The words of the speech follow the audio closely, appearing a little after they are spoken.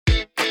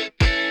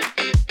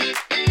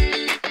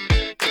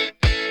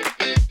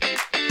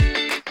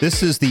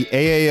This is the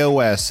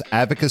AAOS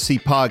Advocacy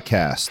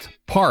Podcast,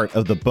 part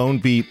of the Bone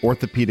Beat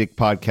Orthopedic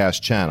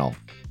Podcast channel.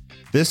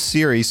 This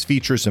series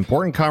features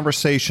important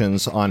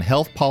conversations on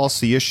health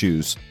policy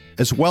issues,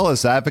 as well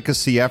as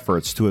advocacy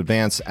efforts to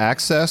advance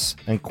access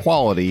and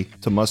quality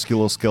to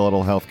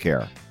musculoskeletal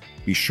healthcare.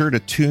 Be sure to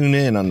tune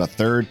in on the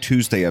third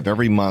Tuesday of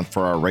every month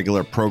for our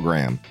regular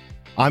program.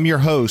 I'm your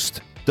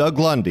host, Doug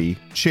Lundy,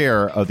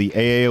 Chair of the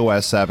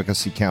AAOS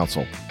Advocacy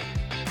Council.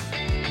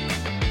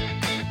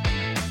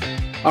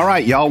 All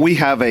right, y'all, we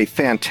have a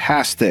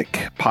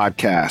fantastic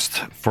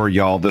podcast for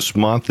y'all this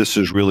month. This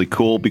is really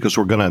cool because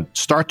we're going to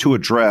start to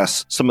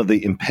address some of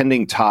the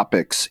impending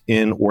topics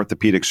in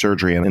orthopedic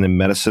surgery and in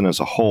medicine as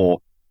a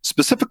whole,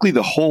 specifically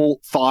the whole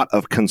thought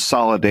of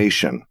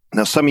consolidation.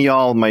 Now, some of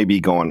y'all may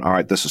be going, all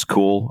right, this is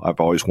cool. I've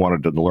always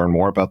wanted to learn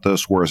more about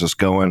this. Where is this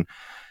going?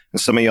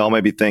 And some of y'all may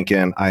be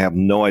thinking, I have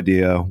no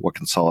idea what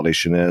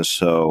consolidation is,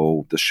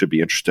 so this should be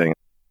interesting.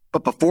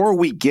 But before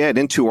we get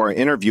into our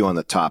interview on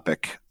the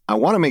topic, I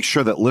want to make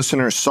sure that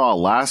listeners saw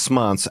last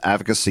month's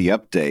advocacy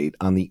update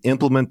on the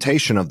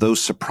implementation of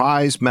those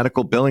surprise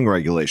medical billing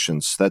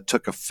regulations that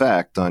took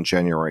effect on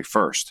January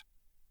 1st.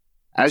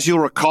 As you'll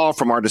recall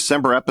from our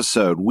December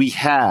episode, we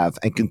have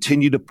and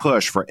continue to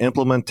push for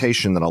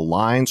implementation that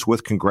aligns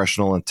with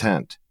congressional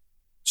intent.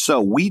 So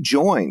we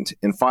joined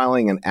in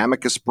filing an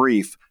amicus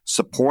brief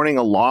supporting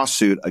a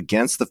lawsuit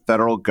against the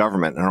federal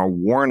government and are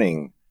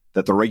warning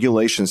that the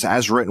regulations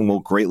as written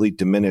will greatly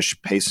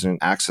diminish patient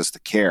access to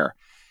care.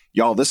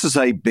 Y'all, this is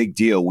a big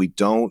deal. We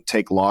don't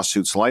take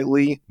lawsuits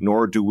lightly,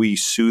 nor do we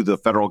sue the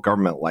federal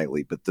government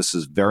lightly, but this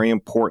is very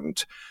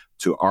important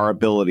to our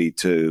ability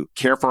to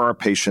care for our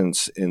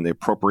patients in the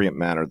appropriate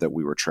manner that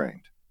we were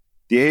trained.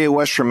 The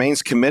AAOS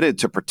remains committed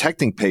to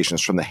protecting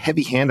patients from the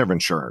heavy hand of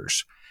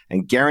insurers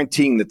and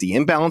guaranteeing that the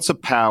imbalance of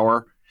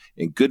power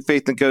in good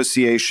faith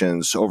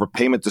negotiations over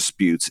payment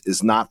disputes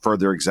is not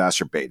further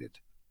exacerbated.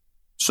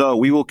 So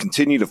we will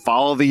continue to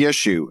follow the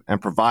issue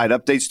and provide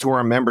updates to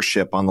our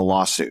membership on the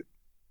lawsuit.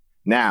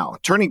 Now,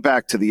 turning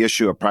back to the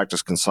issue of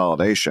practice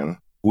consolidation,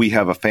 we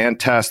have a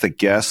fantastic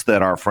guest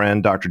that our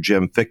friend Dr.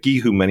 Jim Fickey,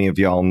 who many of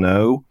y'all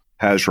know,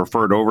 has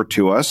referred over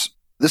to us.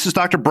 This is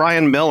Dr.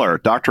 Brian Miller.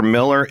 Dr.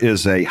 Miller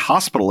is a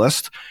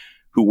hospitalist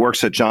who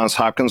works at Johns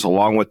Hopkins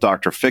along with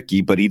Dr.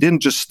 Fickey, but he didn't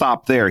just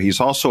stop there.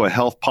 He's also a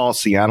health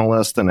policy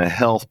analyst and a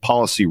health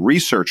policy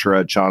researcher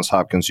at Johns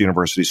Hopkins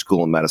University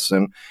School of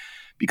Medicine,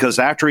 because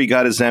after he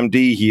got his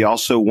MD, he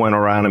also went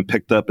around and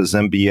picked up his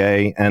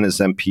MBA and his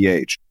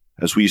MPH.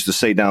 As we used to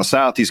say down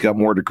south, he's got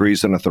more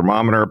degrees than a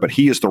thermometer, but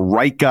he is the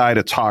right guy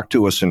to talk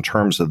to us in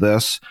terms of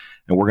this.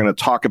 And we're going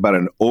to talk about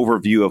an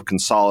overview of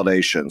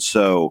consolidation.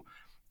 So,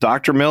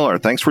 Dr. Miller,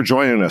 thanks for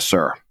joining us,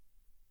 sir.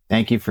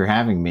 Thank you for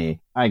having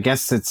me. I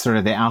guess it's sort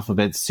of the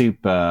alphabet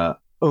soup,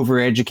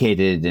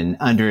 overeducated and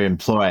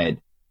underemployed,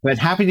 but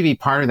happy to be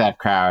part of that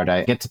crowd.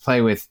 I get to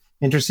play with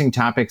interesting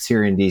topics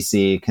here in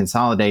DC.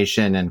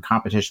 Consolidation and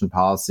competition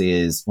policy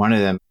is one of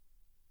them.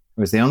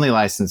 I was the only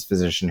licensed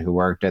physician who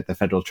worked at the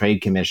Federal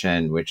Trade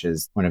Commission, which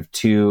is one of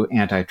two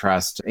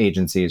antitrust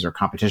agencies or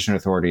competition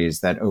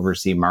authorities that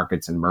oversee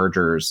markets and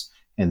mergers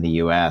in the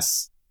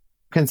U.S.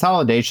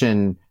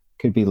 Consolidation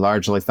could be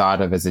largely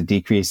thought of as a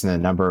decrease in the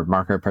number of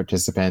market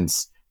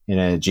participants in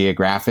a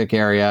geographic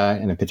area,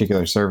 in a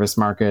particular service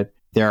market.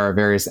 There are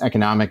various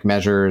economic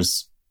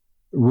measures.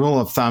 Rule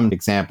of thumb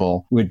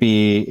example would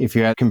be if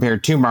you had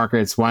compared two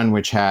markets, one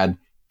which had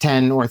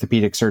 10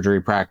 orthopedic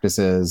surgery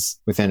practices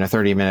within a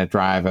 30-minute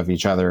drive of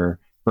each other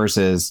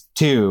versus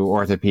two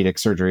orthopedic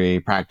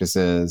surgery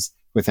practices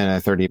within a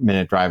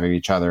 30-minute drive of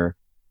each other.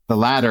 The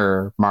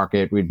latter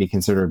market would be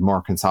considered more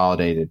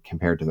consolidated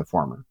compared to the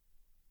former.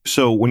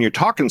 So when you're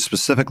talking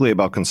specifically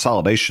about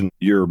consolidation,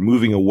 you're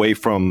moving away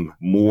from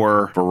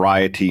more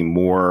variety,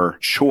 more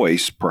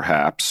choice,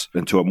 perhaps,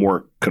 into a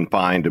more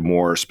confined and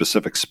more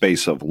specific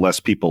space of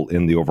less people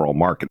in the overall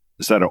market.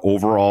 Is that an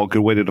overall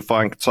good way to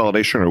define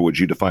consolidation, or would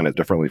you define it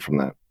differently from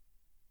that?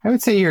 I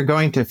would say you're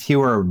going to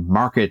fewer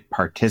market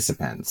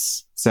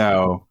participants.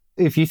 So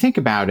if you think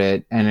about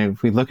it, and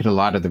if we look at a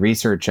lot of the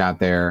research out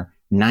there,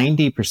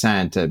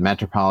 90% of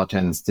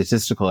metropolitan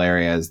statistical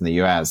areas in the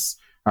U.S.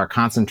 are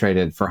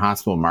concentrated for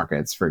hospital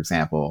markets, for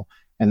example.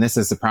 And this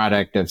is the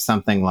product of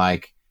something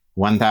like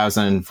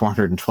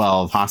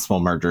 1,412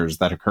 hospital mergers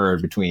that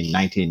occurred between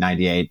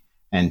 1998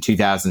 and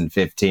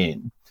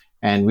 2015.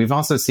 And we've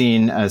also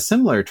seen a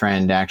similar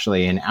trend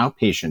actually in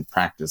outpatient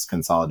practice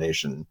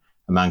consolidation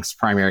amongst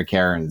primary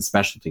care and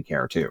specialty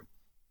care too.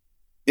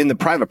 In the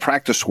private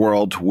practice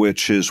world,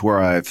 which is where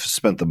I've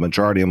spent the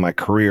majority of my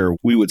career,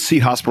 we would see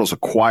hospitals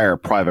acquire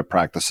private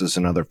practices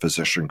and other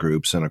physician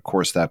groups. And of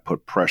course, that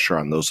put pressure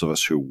on those of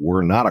us who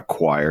were not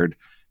acquired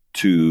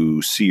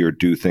to see or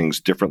do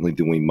things differently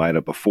than we might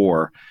have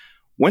before.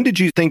 When did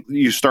you think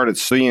you started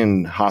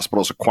seeing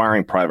hospitals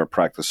acquiring private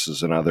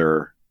practices and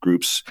other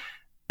groups?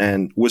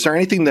 And was there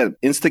anything that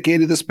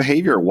instigated this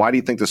behavior? Or why do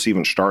you think this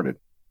even started?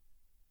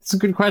 It's a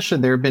good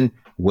question. There have been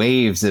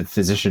waves of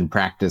physician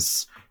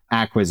practice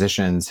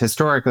acquisitions.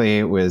 Historically,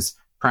 it was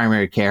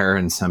primary care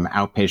and some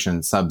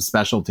outpatient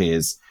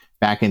subspecialties.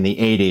 back in the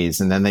 80s.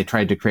 And then they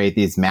tried to create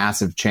these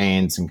massive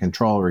chains and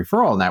control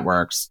referral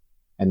networks.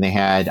 And they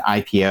had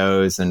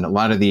IPOs, and a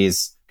lot of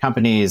these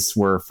companies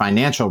were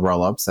financial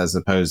roll-ups as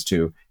opposed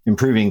to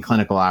improving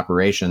clinical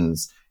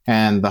operations.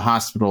 And the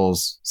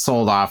hospitals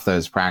sold off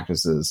those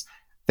practices.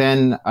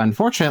 Then,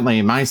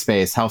 unfortunately,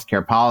 MySpace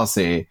healthcare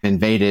policy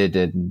invaded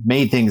and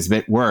made things a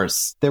bit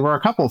worse. There were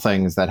a couple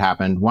things that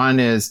happened. One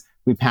is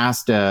we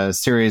passed a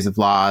series of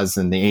laws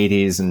in the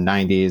 80s and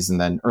 90s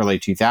and then early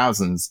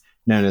 2000s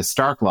known as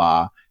Stark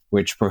Law,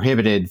 which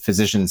prohibited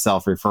physician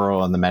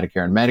self-referral in the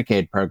Medicare and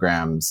Medicaid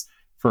programs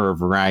for a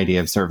variety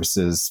of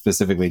services,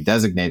 specifically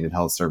designated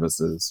health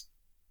services.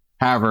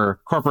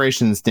 However,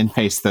 corporations didn't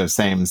face those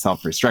same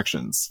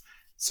self-restrictions.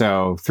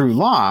 So through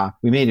law,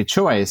 we made a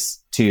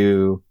choice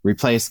to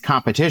replace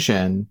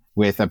competition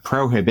with a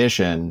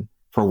prohibition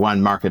for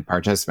one market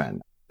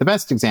participant. The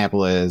best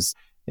example is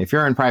if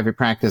you're in private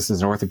practice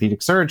as an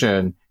orthopedic surgeon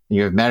and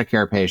you have a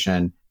Medicare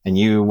patient and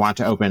you want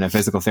to open a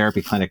physical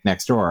therapy clinic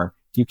next door,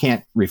 you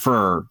can't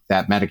refer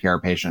that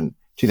Medicare patient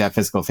to that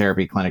physical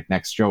therapy clinic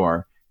next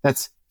door.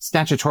 That's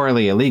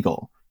statutorily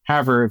illegal.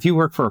 However, if you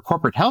work for a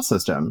corporate health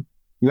system,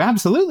 you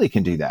absolutely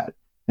can do that.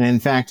 And in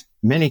fact,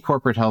 many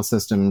corporate health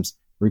systems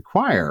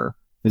require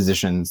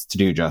physicians to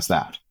do just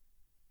that.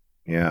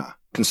 Yeah.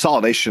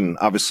 Consolidation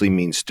obviously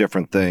means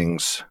different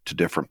things to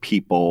different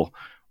people,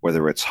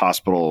 whether it's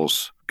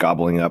hospitals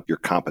gobbling up your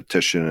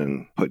competition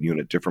and putting you in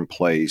a different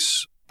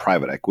place,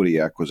 private equity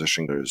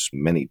acquisition. There's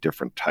many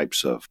different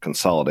types of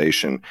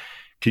consolidation.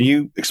 Can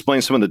you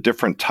explain some of the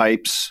different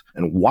types,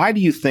 and why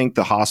do you think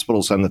the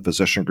hospitals and the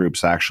physician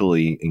groups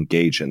actually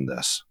engage in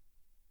this?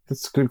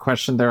 That's a good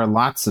question. There are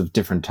lots of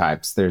different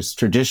types. There's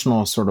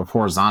traditional sort of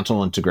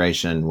horizontal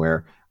integration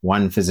where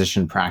one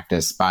physician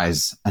practice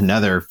buys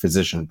another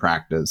physician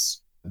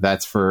practice.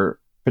 That's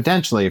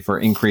potentially for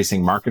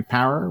increasing market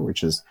power,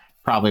 which is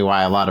probably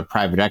why a lot of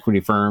private equity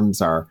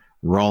firms are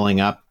rolling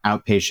up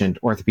outpatient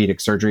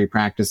orthopedic surgery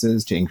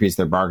practices to increase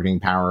their bargaining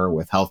power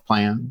with health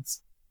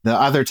plans. The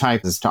other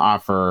type is to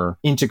offer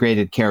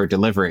integrated care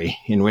delivery,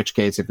 in which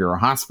case, if you're a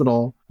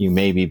hospital, you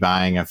may be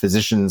buying a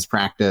physician's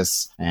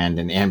practice and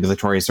an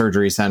ambulatory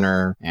surgery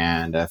center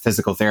and a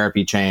physical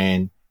therapy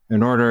chain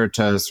in order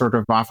to sort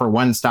of offer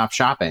one-stop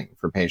shopping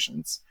for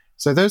patients.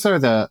 So those are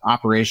the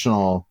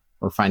operational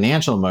or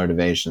financial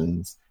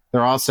motivations.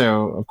 There are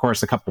also, of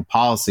course, a couple of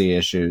policy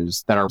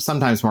issues that are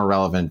sometimes more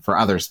relevant for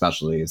other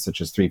specialties, such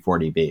as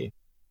 340B.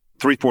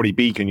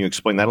 340B, can you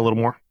explain that a little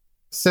more?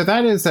 So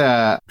that is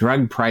a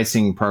drug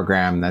pricing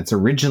program that's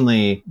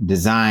originally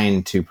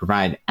designed to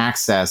provide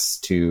access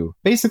to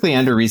basically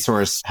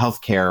under-resourced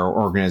healthcare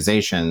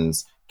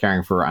organizations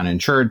caring for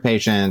uninsured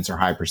patients or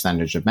high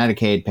percentage of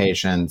Medicaid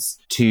patients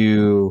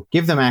to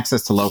give them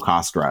access to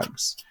low-cost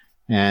drugs.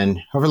 And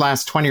over the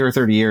last 20 or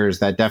 30 years,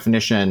 that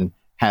definition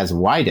has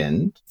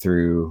widened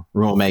through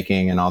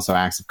rulemaking and also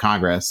acts of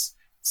Congress,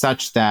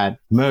 such that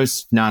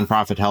most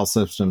nonprofit health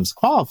systems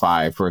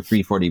qualify for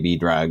 340B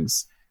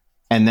drugs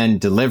and then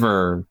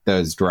deliver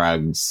those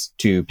drugs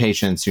to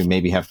patients who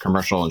maybe have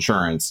commercial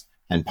insurance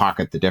and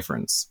pocket the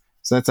difference.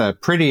 So that's a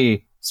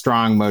pretty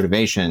strong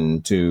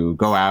motivation to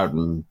go out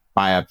and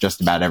buy up just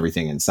about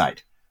everything in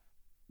sight.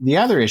 The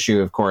other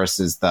issue, of course,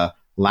 is the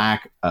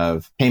lack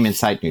of payment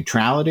site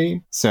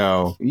neutrality.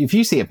 So if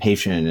you see a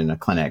patient in a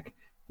clinic,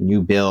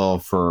 you bill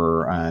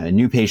for a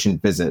new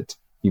patient visit,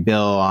 you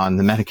bill on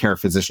the Medicare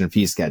physician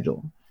fee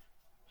schedule.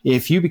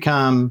 If you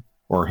become,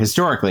 or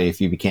historically, if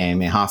you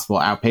became a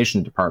hospital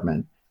outpatient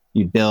department,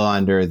 you'd bill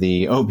under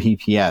the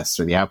OPPS,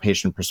 or the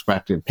Outpatient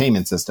Prospective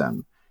Payment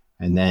System.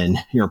 And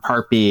then your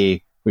Part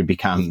B would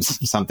become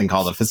something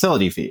called a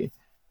facility fee.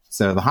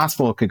 So the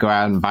hospital could go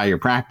out and buy your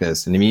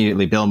practice and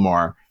immediately bill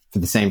more for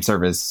the same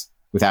service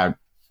without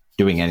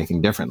doing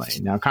anything differently.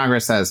 Now,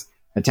 Congress has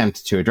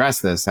attempted to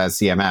address this as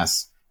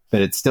CMS,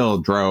 but it still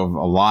drove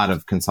a lot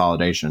of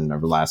consolidation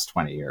over the last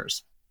 20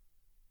 years.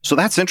 So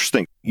that's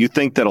interesting. You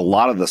think that a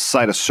lot of the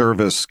site of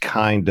service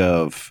kind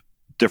of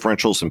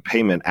differentials in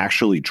payment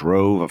actually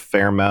drove a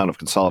fair amount of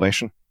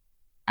consolidation?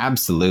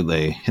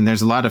 Absolutely. And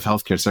there's a lot of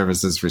healthcare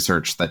services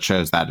research that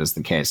shows that is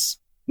the case.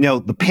 You know,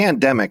 the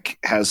pandemic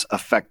has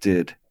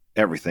affected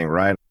everything,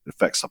 right? It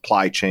affects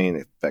supply chain,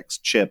 it affects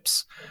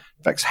chips,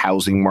 it affects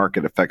housing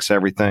market, it affects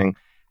everything.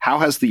 How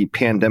has the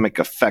pandemic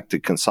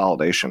affected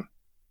consolidation?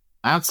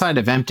 Outside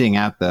of emptying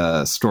out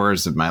the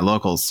stores of my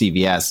local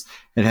CVS,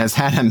 it has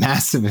had a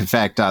massive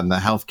effect on the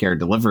healthcare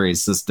delivery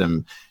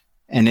system.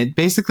 And it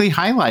basically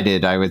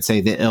highlighted, I would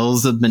say, the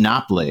ills of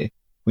monopoly.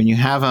 When you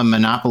have a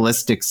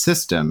monopolistic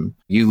system,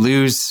 you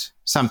lose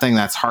something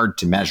that's hard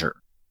to measure.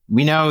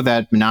 We know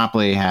that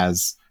monopoly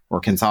or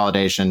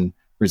consolidation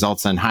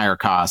results in higher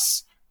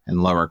costs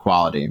and lower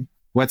quality.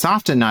 What's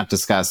often not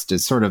discussed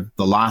is sort of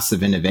the loss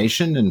of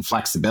innovation and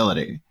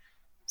flexibility.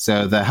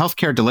 So the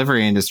healthcare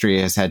delivery industry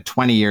has had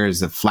 20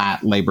 years of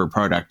flat labor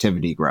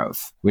productivity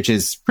growth, which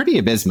is pretty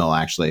abysmal,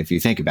 actually, if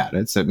you think about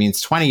it. So it means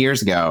 20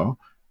 years ago,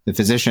 the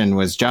physician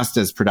was just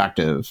as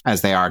productive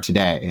as they are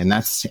today. And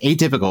that's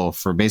atypical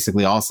for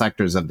basically all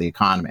sectors of the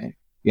economy.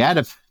 You add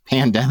a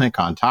pandemic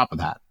on top of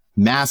that,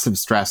 massive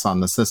stress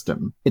on the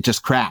system. It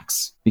just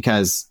cracks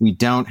because we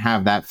don't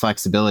have that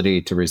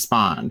flexibility to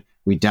respond.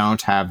 We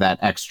don't have that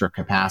extra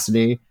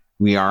capacity.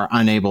 We are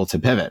unable to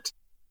pivot.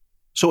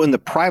 So in the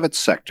private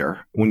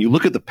sector, when you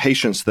look at the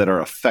patients that are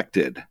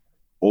affected,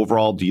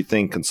 overall, do you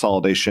think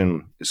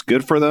consolidation is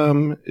good for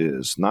them,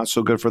 is not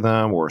so good for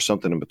them, or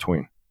something in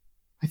between?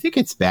 I think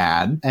it's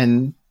bad.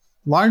 And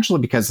largely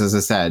because, as I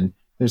said,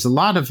 there's a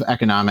lot of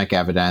economic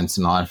evidence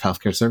and a lot of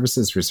healthcare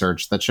services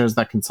research that shows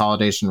that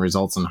consolidation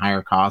results in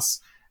higher costs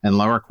and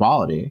lower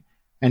quality.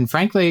 And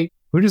frankly,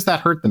 who does that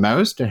hurt the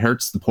most? It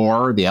hurts the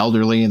poor, the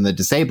elderly, and the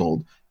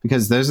disabled,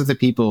 because those are the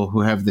people who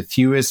have the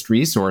fewest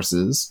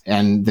resources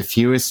and the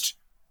fewest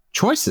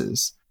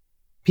choices.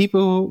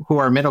 People who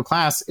are middle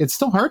class, it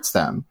still hurts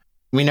them.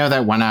 We know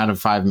that 1 out of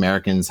 5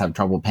 Americans have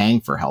trouble paying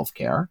for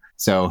healthcare.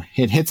 So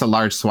it hits a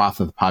large swath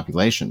of the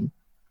population.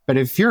 But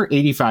if you're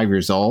 85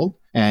 years old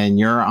and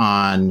you're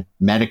on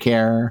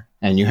Medicare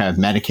and you have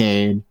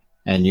Medicaid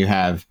and you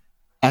have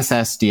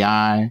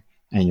SSDI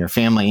and your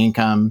family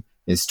income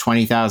is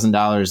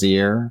 $20,000 a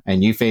year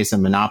and you face a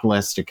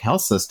monopolistic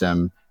health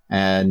system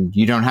and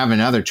you don't have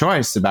another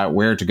choice about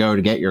where to go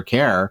to get your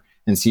care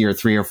and see your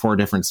 3 or 4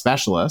 different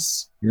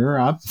specialists, you're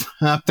up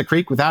the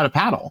creek without a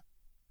paddle.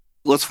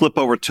 Let's flip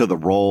over to the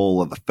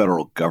role of the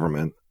federal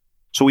government.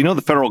 So we know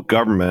the federal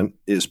government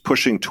is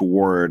pushing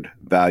toward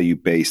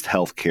value-based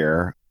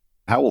healthcare.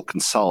 How will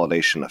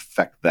consolidation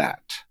affect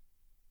that?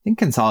 I think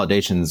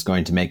consolidation is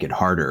going to make it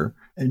harder.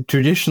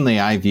 Traditionally,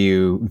 I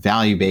view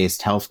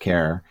value-based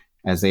healthcare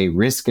as a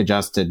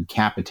risk-adjusted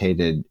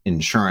capitated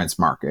insurance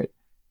market,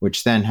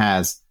 which then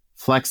has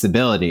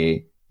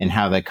flexibility in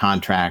how they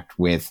contract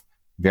with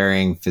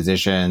varying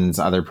physicians,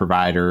 other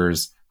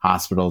providers,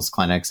 hospitals,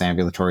 clinics,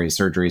 ambulatory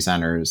surgery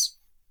centers,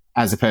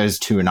 as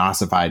opposed to an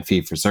ossified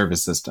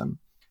fee-for-service system.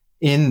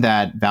 In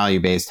that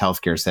value-based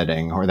healthcare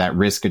setting or that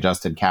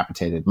risk-adjusted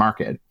capitated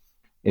market,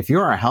 if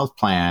you're a health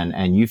plan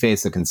and you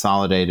face a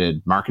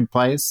consolidated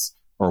marketplace,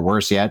 or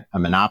worse yet, a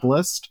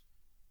monopolist,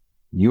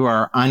 you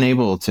are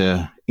unable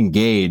to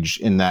engage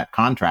in that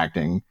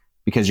contracting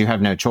because you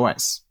have no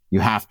choice. You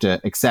have to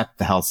accept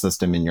the health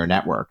system in your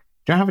network.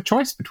 You don't have a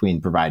choice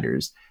between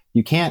providers.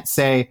 You can't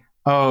say,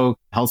 oh,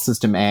 health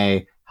system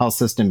A, health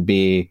system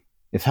B.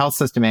 If health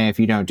system A, if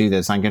you don't do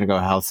this, I'm going to go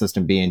to health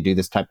system B and do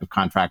this type of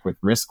contract with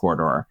risk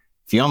corridor.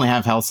 If you only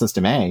have health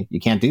system A, you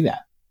can't do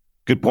that.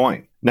 Good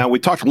point. Now, we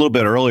talked a little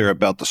bit earlier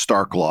about the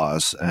Stark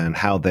laws and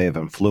how they have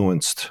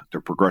influenced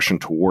their progression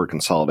toward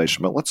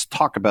consolidation, but let's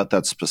talk about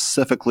that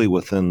specifically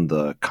within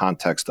the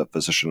context of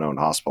physician-owned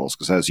hospitals,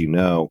 because as you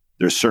know,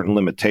 there's certain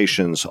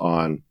limitations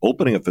on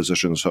opening a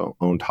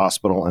physician-owned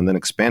hospital and then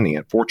expanding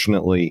it.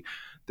 Fortunately,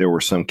 there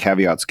were some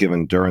caveats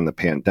given during the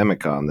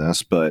pandemic on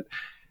this, but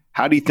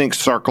how do you think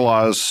Stark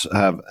laws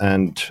have,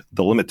 and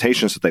the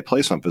limitations that they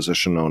place on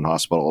physician-owned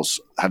hospitals,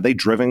 have they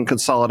driven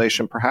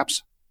consolidation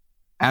perhaps?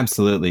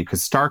 Absolutely,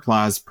 because Stark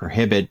laws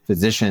prohibit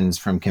physicians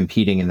from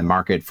competing in the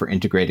market for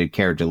integrated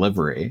care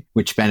delivery,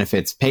 which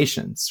benefits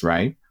patients,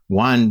 right?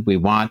 One, we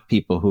want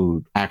people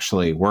who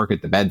actually work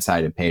at the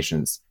bedside of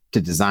patients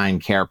to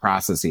design care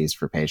processes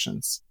for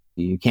patients.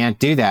 You can't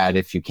do that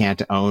if you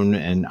can't own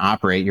and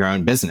operate your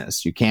own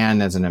business. You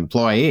can as an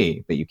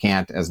employee, but you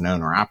can't as an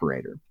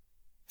owner-operator.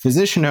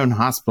 Physician-owned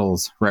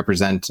hospitals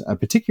represent a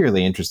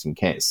particularly interesting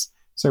case.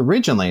 So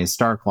originally,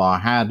 Stark Law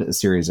had a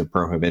series of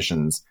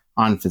prohibitions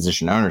on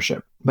physician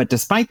ownership. But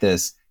despite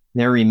this,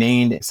 there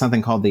remained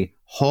something called the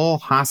whole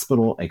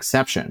hospital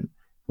exception,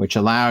 which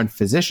allowed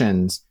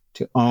physicians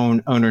to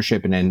own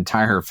ownership in an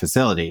entire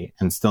facility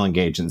and still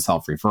engage in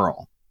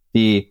self-referral.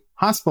 The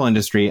hospital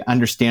industry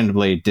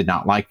understandably did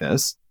not like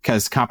this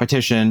because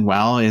competition,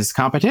 well, is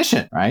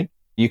competition, right?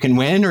 You can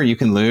win or you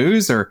can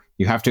lose, or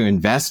you have to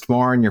invest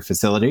more in your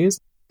facilities.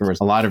 There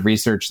was a lot of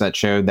research that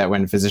showed that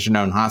when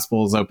physician-owned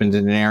hospitals opened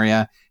in an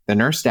area, the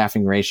nurse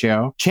staffing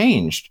ratio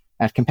changed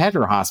at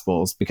competitor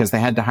hospitals because they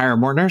had to hire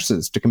more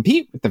nurses to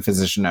compete with the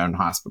physician-owned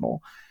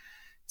hospital.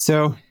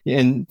 So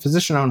in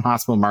physician-owned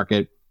hospital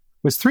market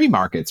was 3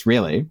 markets,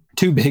 really,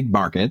 2 big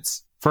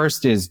markets.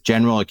 First is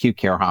general acute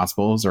care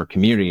hospitals or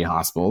community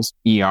hospitals,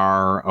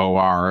 ER,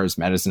 ORs,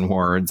 medicine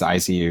wards,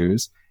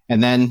 ICUs.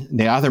 And then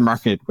the other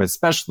market was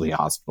specialty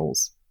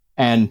hospitals.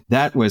 And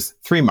that was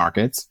 3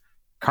 markets: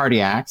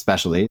 cardiac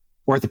specialty,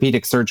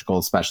 orthopedic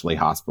surgical specialty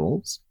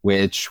hospitals,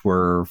 which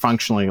were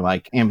functionally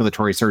like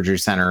ambulatory surgery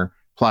center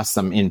plus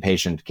some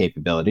inpatient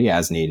capability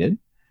as needed.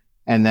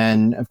 And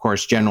then, of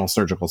course, general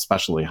surgical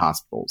specialty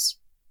hospitals.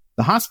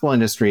 The hospital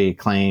industry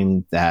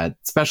claimed that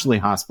specialty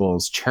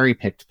hospitals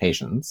cherry-picked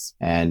patients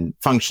and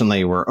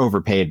functionally were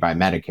overpaid by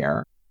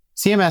Medicare.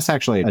 CMS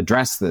actually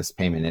addressed this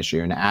payment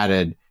issue and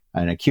added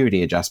an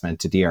acuity adjustment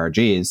to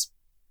DRGs.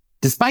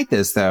 Despite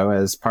this, though,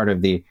 as part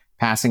of the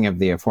passing of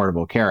the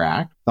Affordable Care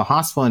Act, the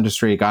hospital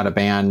industry got a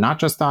ban not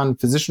just on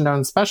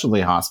physician-owned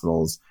specialty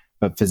hospitals,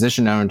 but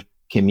physician-owned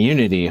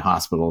community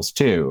hospitals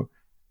too,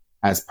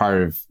 as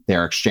part of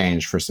their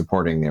exchange for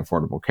supporting the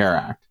Affordable Care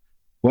Act.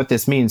 What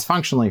this means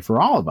functionally for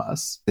all of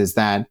us is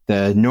that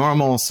the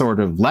normal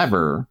sort of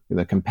lever,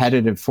 the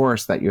competitive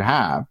force that you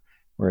have,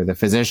 where the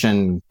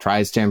physician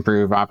tries to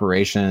improve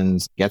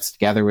operations, gets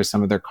together with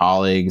some of their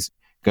colleagues,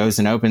 goes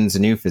and opens a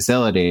new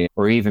facility,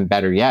 or even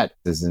better yet,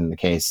 as in the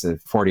case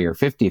of 40 or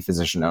 50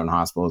 physician-owned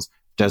hospitals,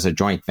 does a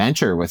joint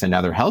venture with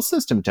another health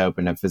system to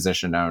open a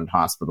physician-owned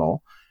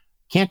hospital.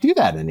 Can't do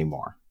that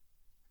anymore.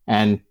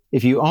 And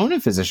if you own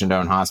a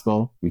physician-owned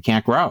hospital, you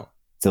can't grow.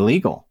 It's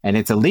illegal. And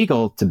it's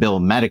illegal to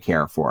bill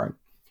Medicare for it.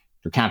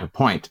 The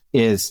counterpoint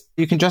is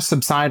you can just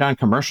subside on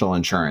commercial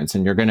insurance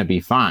and you're going to be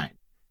fine.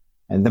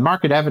 And the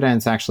market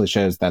evidence actually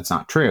shows that's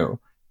not true.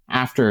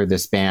 After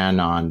this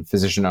ban on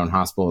physician-owned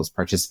hospitals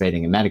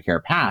participating in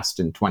Medicare passed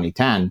in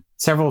 2010,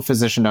 several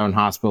physician-owned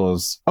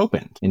hospitals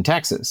opened in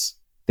Texas.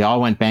 They all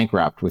went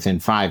bankrupt within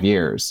 5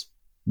 years,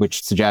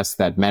 which suggests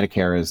that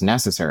Medicare is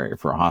necessary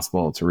for a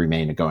hospital to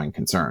remain a going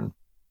concern.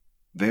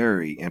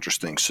 Very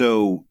interesting.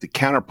 So the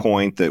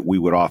counterpoint that we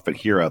would often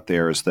hear out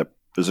there is that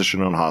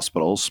physician-owned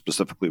hospitals,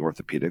 specifically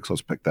orthopedics,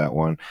 let's pick that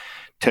one,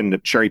 tend to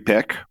cherry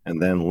pick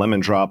and then lemon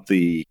drop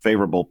the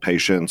favorable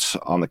patients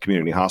on the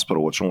community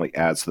hospital, which only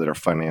adds to their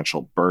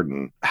financial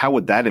burden. How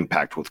would that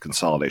impact with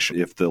consolidation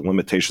if the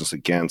limitations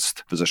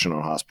against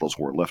physician-owned hospitals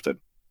were lifted?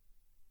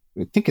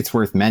 I think it's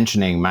worth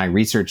mentioning my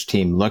research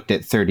team looked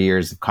at 30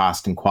 years of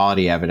cost and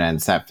quality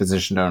evidence at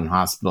physician-owned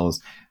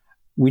hospitals.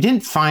 We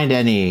didn't find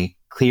any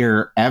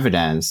clear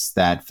evidence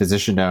that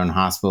physician-owned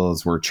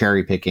hospitals were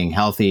cherry-picking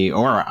healthy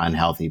or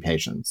unhealthy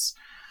patients.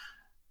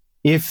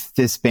 If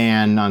this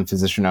ban on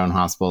physician-owned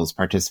hospitals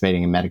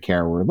participating in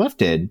Medicare were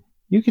lifted,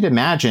 you could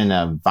imagine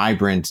a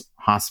vibrant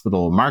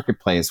hospital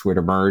marketplace would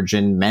emerge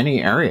in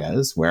many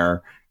areas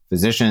where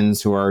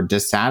physicians who are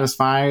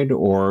dissatisfied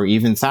or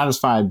even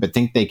satisfied but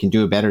think they can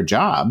do a better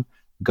job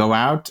go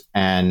out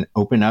and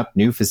open up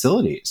new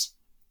facilities.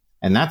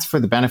 And that's for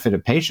the benefit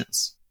of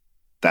patients.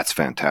 That's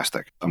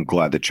fantastic. I'm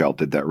glad that y'all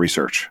did that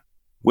research.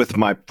 With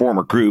my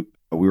former group,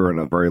 we were in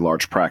a very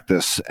large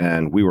practice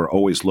and we were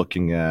always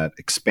looking at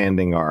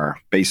expanding our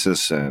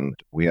basis, and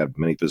we had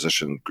many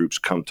physician groups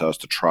come to us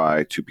to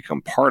try to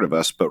become part of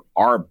us. But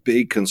our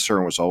big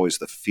concern was always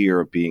the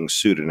fear of being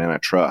sued in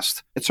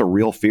antitrust. It's a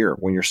real fear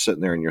when you're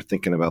sitting there and you're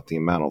thinking about the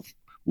amount of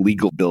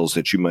legal bills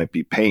that you might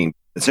be paying.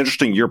 It's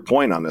interesting your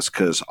point on this,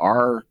 because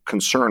our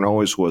concern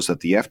always was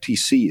that the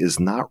FTC is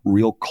not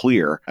real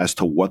clear as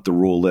to what the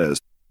rule is.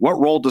 What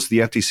role does the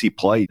FTC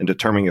play in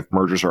determining if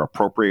mergers are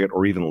appropriate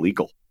or even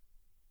legal?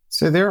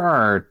 So there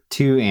are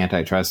two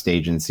antitrust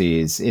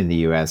agencies in the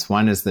U.S.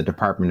 One is the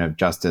Department of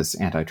Justice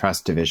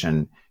Antitrust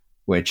Division,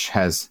 which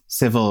has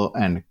civil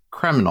and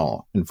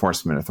criminal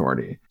enforcement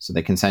authority. So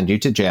they can send you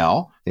to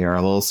jail. They are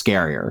a little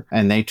scarier,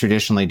 and they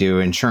traditionally do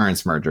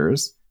insurance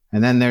mergers.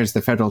 And then there's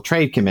the Federal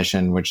Trade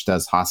Commission, which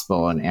does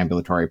hospital and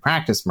ambulatory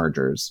practice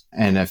mergers,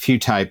 and a few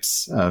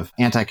types of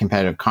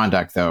anti-competitive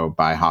conduct, though,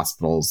 by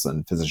hospitals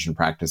and physician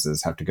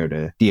practices have to go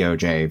to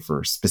DOJ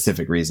for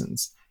specific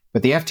reasons.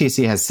 But the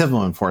FTC has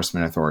civil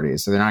enforcement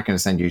authorities, so they're not going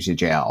to send you to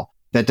jail.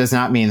 That does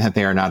not mean that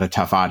they are not a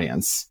tough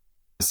audience.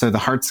 So the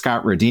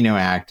Hart-Scott-Rodino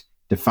Act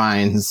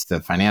defines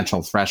the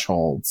financial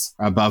thresholds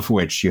above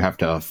which you have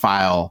to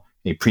file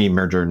a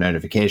pre-merger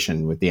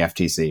notification with the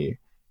FTC,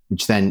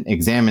 which then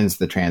examines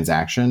the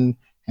transaction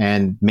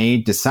and may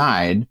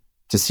decide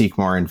to seek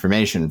more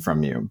information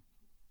from you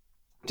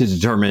to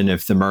determine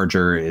if the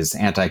merger is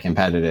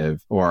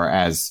anti-competitive or,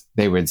 as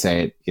they would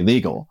say,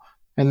 illegal.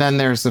 And then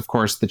there's, of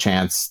course, the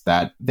chance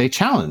that they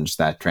challenge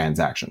that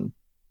transaction.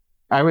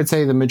 I would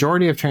say the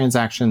majority of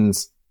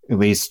transactions, at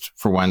least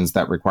for ones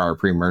that require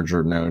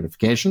pre-merger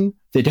notification,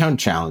 they don't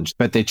challenge,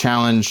 but they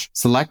challenge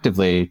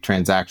selectively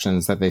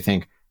transactions that they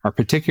think are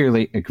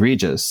particularly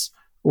egregious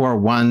or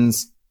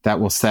ones that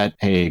will set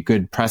a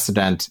good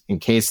precedent in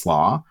case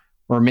law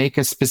or make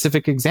a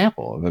specific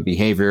example of a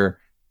behavior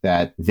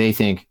that they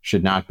think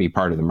should not be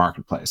part of the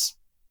marketplace.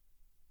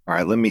 All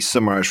right, let me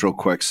summarize real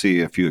quick, see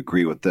if you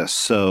agree with this.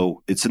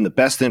 So it's in the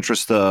best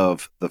interest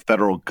of the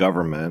federal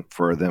government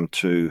for them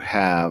to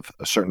have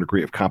a certain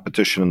degree of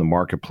competition in the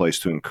marketplace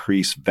to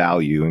increase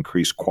value,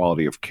 increase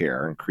quality of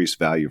care, increase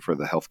value for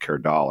the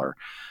healthcare dollar.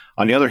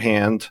 On the other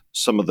hand,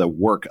 some of the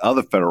work of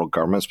the federal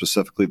government,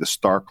 specifically the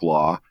Stark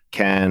Law,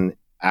 can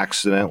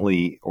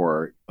accidentally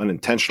or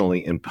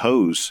unintentionally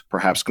impose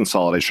perhaps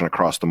consolidation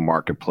across the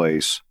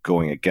marketplace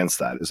going against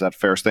that. Is that a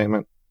fair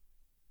statement?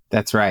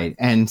 That's right.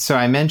 And so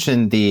I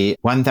mentioned the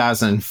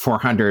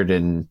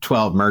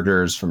 1,412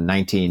 mergers from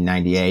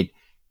 1998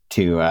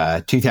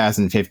 to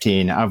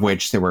 2015, of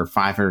which there were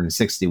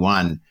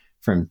 561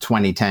 from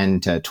 2010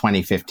 to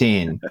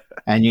 2015.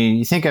 And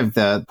you think of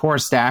the poor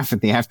staff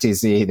at the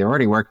FTC, they're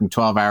already working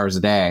 12 hours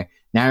a day.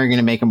 Now you're going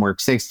to make them work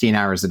 16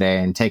 hours a day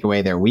and take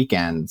away their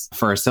weekends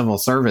for a civil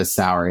service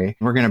salary.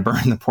 We're going to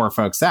burn the poor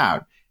folks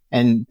out.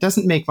 And it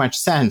doesn't make much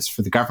sense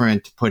for the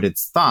government to put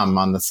its thumb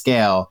on the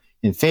scale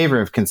in favor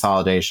of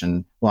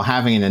consolidation while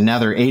having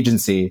another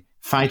agency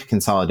fight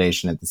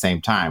consolidation at the same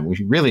time.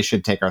 We really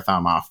should take our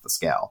thumb off the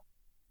scale.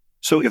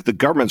 So if the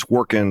government's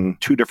working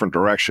two different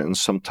directions,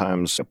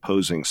 sometimes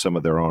opposing some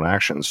of their own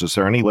actions, is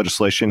there any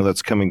legislation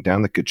that's coming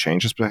down that could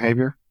change this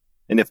behavior?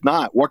 And if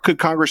not, what could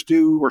Congress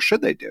do or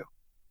should they do?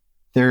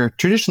 There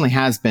traditionally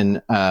has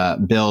been a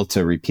bill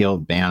to repeal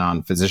the ban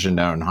on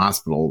physician-owned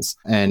hospitals,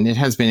 and it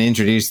has been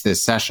introduced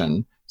this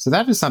session. So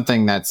that is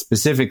something that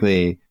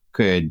specifically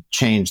could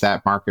change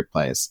that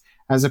marketplace.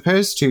 As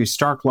opposed to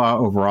Stark Law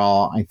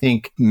overall, I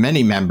think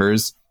many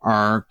members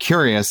are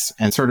curious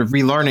and sort of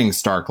relearning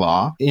Stark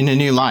Law in a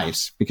new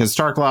light, because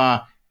Stark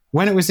Law,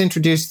 when it was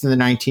introduced in the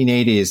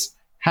 1980s,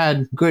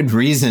 had good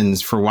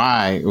reasons for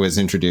why it was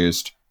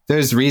introduced.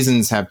 Those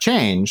reasons have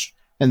changed,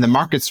 and the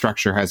market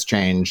structure has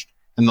changed,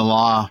 and the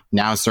law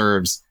now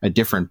serves a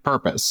different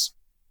purpose.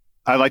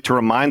 I'd like to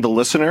remind the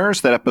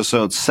listeners that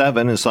episode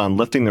 7 is on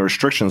lifting the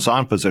restrictions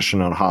on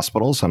physician-owned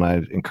hospitals, and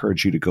I'd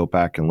encourage you to go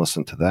back and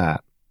listen to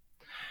that.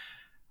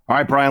 All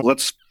right, Brian,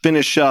 let's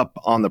finish up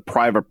on the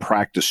private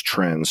practice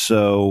trends.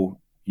 So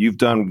you've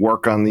done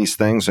work on these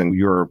things, and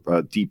you're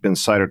a deep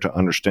insider to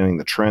understanding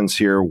the trends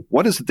here.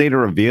 What does the data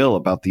reveal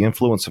about the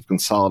influence of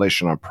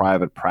consolidation on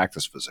private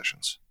practice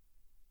physicians?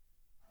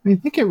 I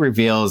think it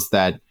reveals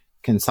that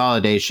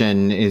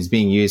consolidation is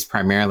being used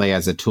primarily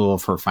as a tool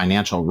for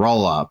financial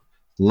roll-up,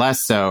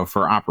 less so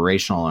for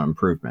operational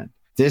improvement.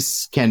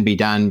 This can be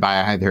done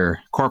by either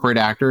corporate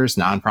actors,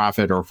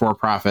 nonprofit or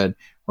for-profit,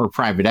 or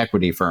private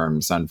equity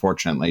firms,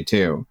 unfortunately,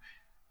 too.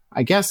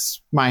 I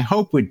guess my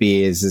hope would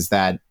be is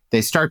that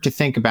they start to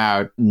think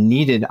about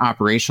needed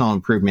operational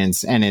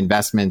improvements and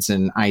investments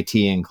in IT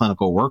and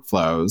clinical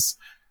workflows,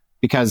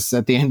 because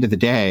at the end of the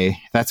day,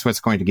 that's what's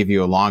going to give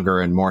you a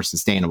longer and more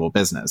sustainable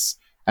business,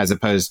 as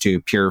opposed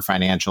to pure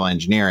financial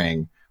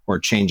engineering or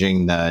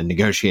changing the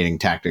negotiating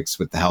tactics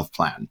with the health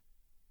plan.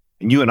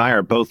 And you and I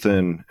are both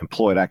in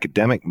employed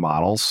academic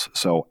models.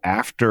 So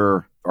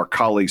after our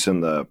colleagues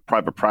in the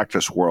private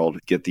practice world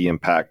get the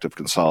impact of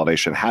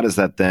consolidation, how does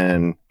that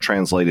then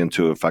translate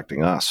into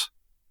affecting us?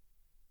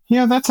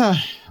 That's a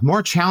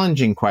more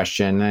challenging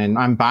question. And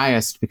I'm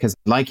biased because,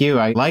 like you,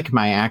 I like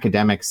my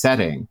academic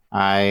setting.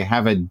 I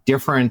have a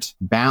different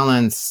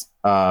balance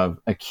of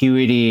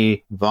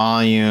acuity,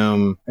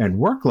 volume, and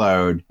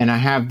workload, and I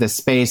have the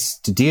space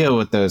to deal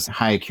with those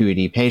high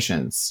acuity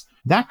patients.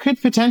 That could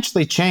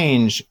potentially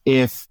change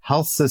if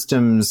health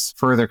systems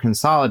further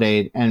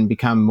consolidate and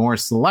become more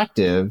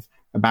selective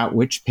about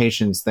which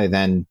patients they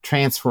then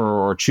transfer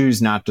or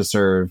choose not to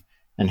serve,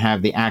 and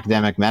have the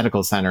academic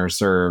medical center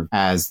serve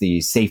as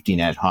the safety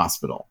net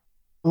hospital.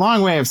 A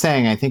long way of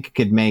saying I think it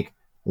could make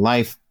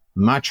life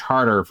much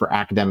harder for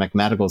academic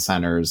medical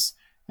centers,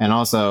 and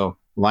also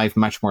life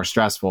much more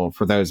stressful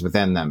for those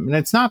within them. And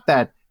it's not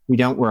that we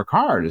don't work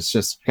hard. It's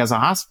just because a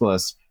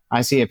hospitalist,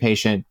 I see a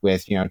patient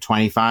with,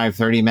 25,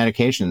 30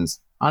 medications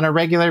on a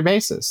regular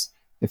basis.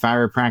 If I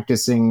were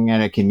practicing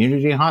at a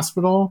community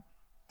hospital,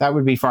 that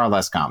would be far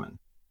less common.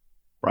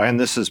 Brian,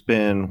 this has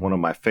been one of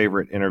my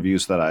favorite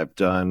interviews that I've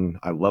done.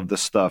 I love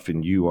this stuff,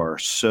 and you are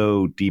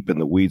so deep in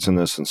the weeds in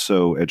this and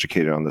so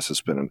educated on this.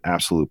 It's been an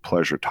absolute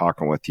pleasure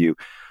talking with you.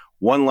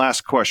 One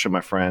last question, my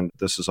friend.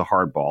 This is a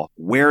hardball.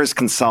 Where is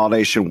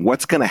consolidation?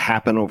 What's going to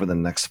happen over the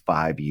next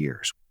 5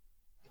 years?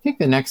 I think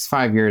the next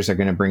 5 years are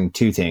going to bring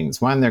two things.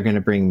 One, they're going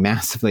to bring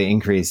massively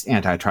increased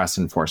antitrust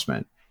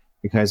enforcement,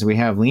 because we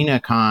have Lina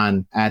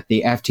Khan at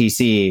the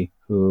FTC,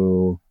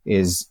 who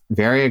is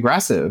very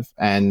aggressive,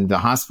 and the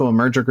hospital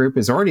merger group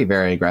is already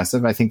very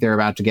aggressive. I think they're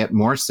about to get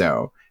more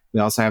so. We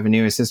also have a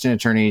new assistant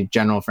attorney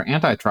general for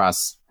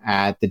antitrust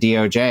at the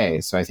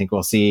DOJ. So I think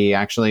we'll see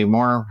actually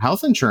more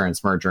health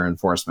insurance merger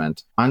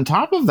enforcement. On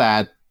top of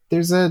that,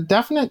 there's a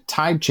definite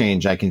tide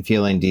change I can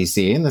feel in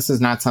DC. And this is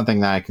not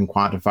something that I can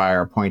quantify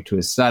or point to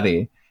a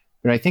study,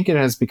 but I think it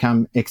has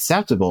become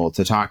acceptable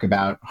to talk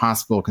about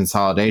hospital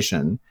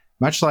consolidation,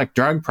 much like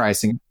drug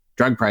pricing.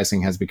 Drug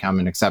pricing has become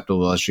an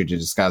acceptable issue to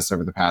discuss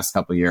over the past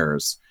couple of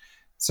years.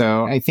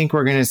 So I think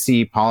we're going to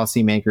see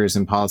policymakers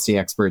and policy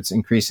experts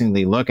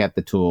increasingly look at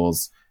the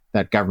tools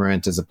that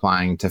government is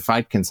applying to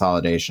fight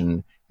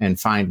consolidation and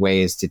find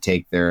ways to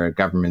take their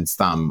government's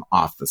thumb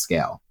off the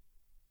scale.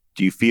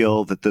 Do you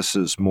feel that this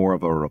is more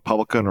of a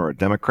Republican or a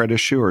Democrat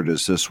issue, or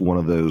is this one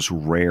of those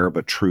rare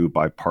but true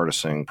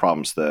bipartisan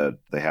problems that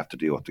they have to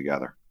deal with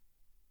together?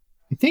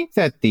 I think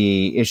that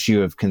the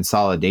issue of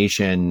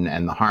consolidation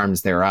and the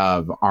harms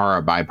thereof are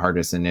a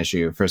bipartisan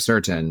issue for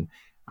certain.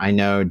 I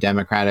know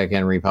Democratic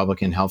and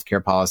Republican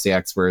healthcare policy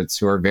experts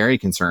who are very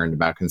concerned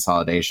about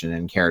consolidation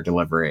and care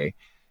delivery.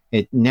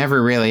 It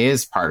never really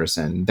is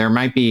partisan. There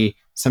might be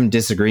some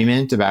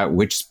disagreement about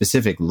which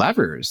specific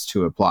levers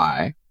to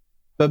apply,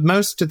 but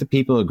most of the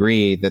people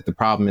agree that the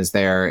problem is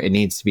there. It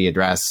needs to be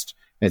addressed.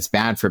 It's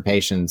bad for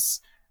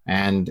patients,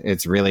 and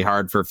it's really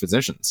hard for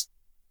physicians.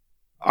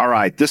 All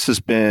right. This has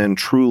been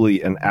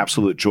truly an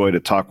absolute joy to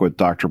talk with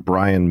Dr.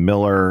 Brian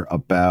Miller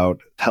about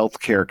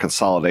healthcare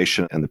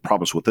consolidation and the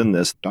problems within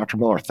this. Dr.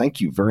 Miller,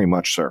 thank you very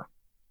much, sir.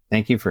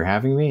 Thank you for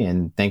having me,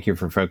 and thank you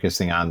for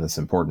focusing on this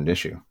important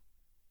issue.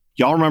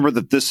 Y'all remember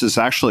that this is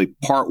actually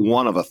part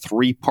one of a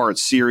 3-part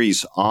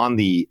series on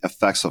the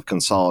effects of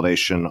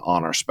consolidation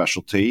on our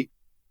specialty.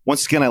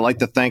 Once again, I'd like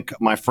to thank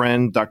my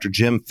friend, Dr.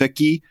 Jim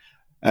Fickey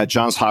at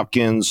Johns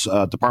Hopkins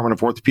Department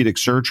of Orthopedic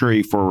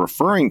Surgery, for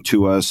referring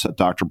to us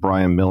Dr.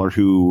 Brian Miller,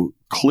 who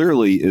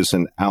clearly is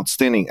an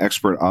outstanding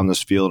expert on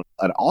this field.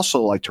 I'd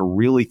also like to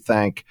really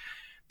thank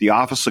the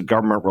Office of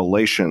Government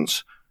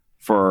Relations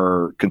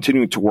for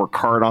continuing to work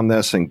hard on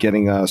this and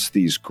getting us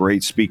these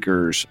great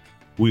speakers.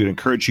 We would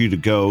encourage you to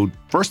go,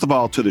 first of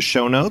all, to the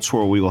show notes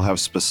where we will have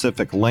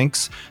specific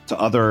links to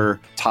other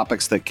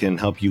topics that can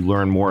help you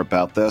learn more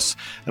about this.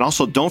 And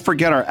also, don't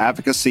forget our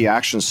Advocacy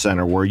Action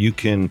Center, where you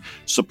can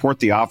support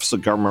the Office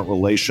of Government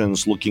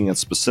Relations looking at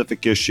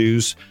specific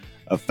issues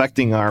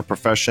affecting our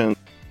profession.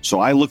 So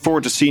I look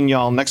forward to seeing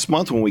y'all next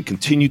month when we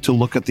continue to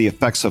look at the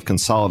effects of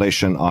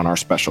consolidation on our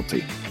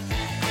specialty.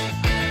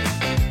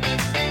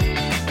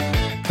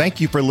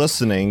 Thank you for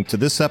listening to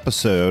this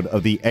episode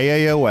of the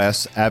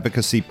AAOS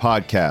Advocacy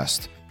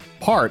Podcast,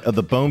 part of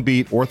the Bone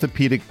Beat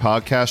Orthopedic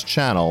Podcast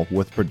channel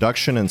with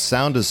production and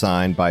sound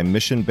design by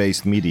Mission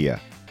Based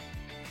Media.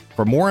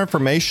 For more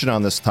information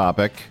on this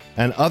topic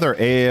and other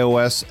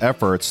AAOS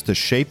efforts to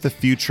shape the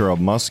future of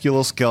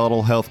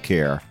musculoskeletal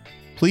healthcare,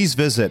 please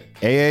visit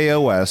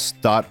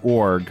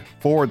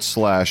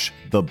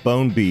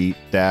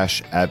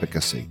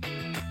aaos.org/thebonebeat-advocacy.